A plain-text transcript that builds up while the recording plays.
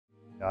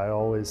I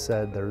always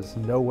said there's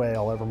no way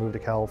I'll ever move to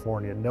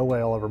California, no way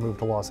I'll ever move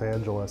to Los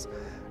Angeles.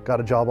 Got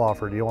a job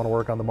offer, do you want to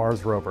work on the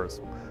Mars Rovers?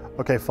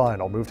 Okay,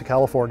 fine, I'll move to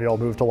California, I'll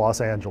move to Los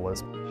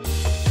Angeles.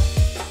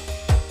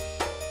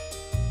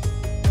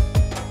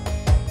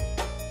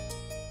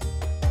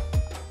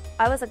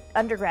 I was an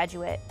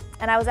undergraduate,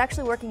 and I was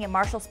actually working at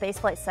Marshall Space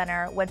Flight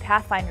Center when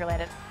Pathfinder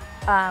landed.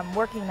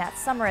 Working that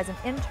summer as an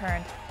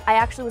intern, I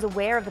actually was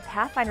aware of the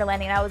Pathfinder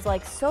landing, and I was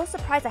like so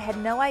surprised. I had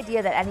no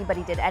idea that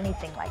anybody did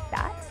anything like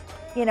that.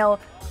 You know,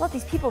 well,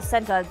 these people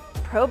sent a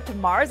probe to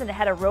Mars and it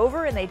had a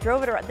rover and they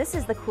drove it around. This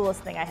is the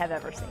coolest thing I have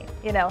ever seen,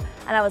 you know?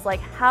 And I was like,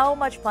 how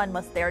much fun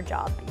must their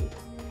job be?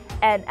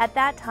 And at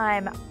that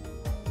time,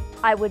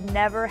 I would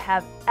never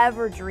have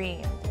ever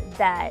dreamed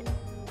that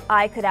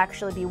I could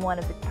actually be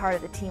part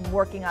of the team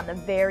working on the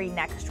very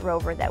next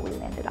rover that we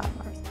landed on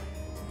Mars.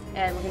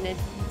 And we're going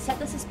to set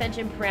the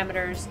suspension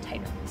parameters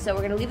tighter. So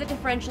we're going to leave the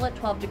differential at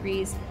 12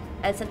 degrees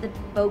and set the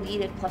bogey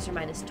to plus or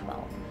minus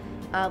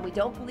 12. We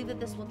don't believe that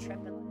this will trip.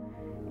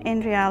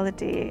 In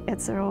reality,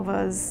 it's the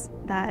Rovers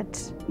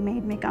that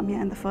made me come here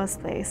in the first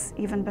place,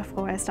 even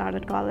before I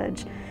started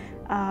college.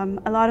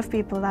 A lot of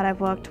people that I've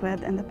worked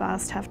with in the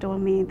past have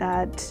told me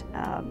that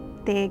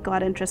they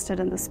got interested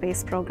in the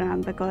space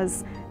program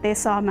because they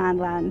saw man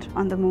land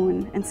on the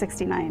moon in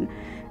 '69.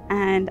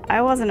 And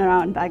I wasn't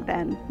around back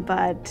then,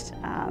 but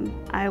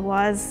I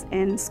was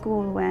in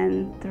school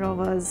when the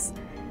Rovers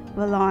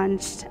were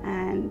launched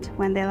and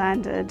when they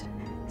landed.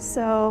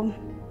 So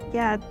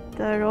yeah,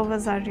 the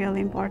Rovers are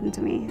really important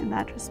to me in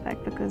that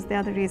respect because they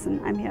are the reason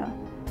I'm here.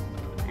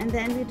 And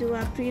then we do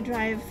a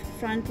pre-drive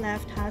front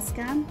left HAZ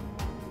cam,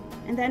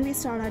 and then we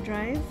start our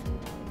drive.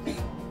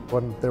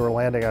 When they were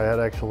landing, I had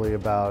actually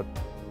about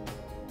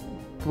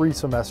 3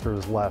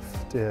 semesters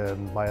left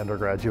in my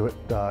undergraduate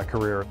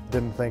career.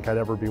 Didn't think I'd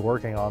ever be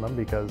working on them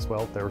because,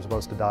 well, they were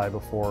supposed to die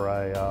before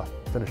I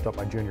finished up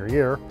my junior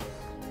year.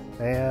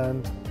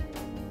 And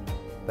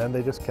then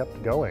they just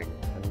kept going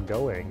and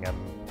going and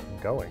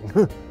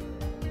going.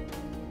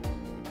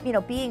 You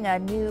know, being a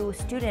new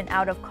student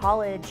out of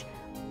college,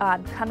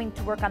 coming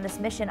to work on this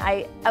mission,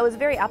 I was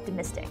very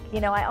optimistic.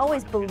 You know, I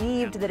always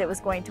believed that it was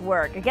going to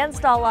work.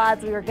 Against all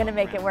odds, we were going to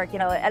make it work, you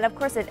know, and of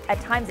course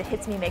at times it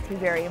hits me, makes me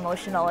very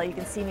emotional. You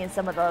can see me in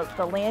some of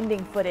the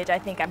landing footage. I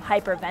think I'm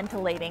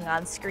hyperventilating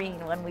on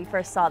screen when we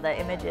first saw the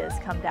images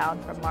come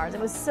down from Mars. It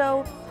was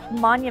so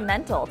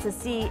monumental to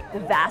see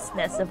the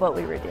vastness of what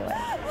we were doing.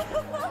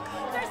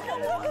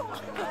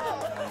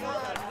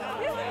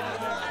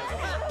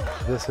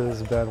 This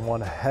has been one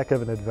heck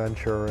of an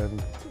adventure,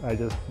 and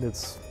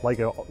it's like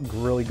a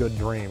really good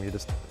dream.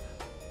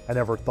 I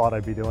never thought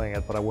I'd be doing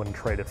it, but I wouldn't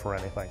trade it for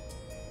anything.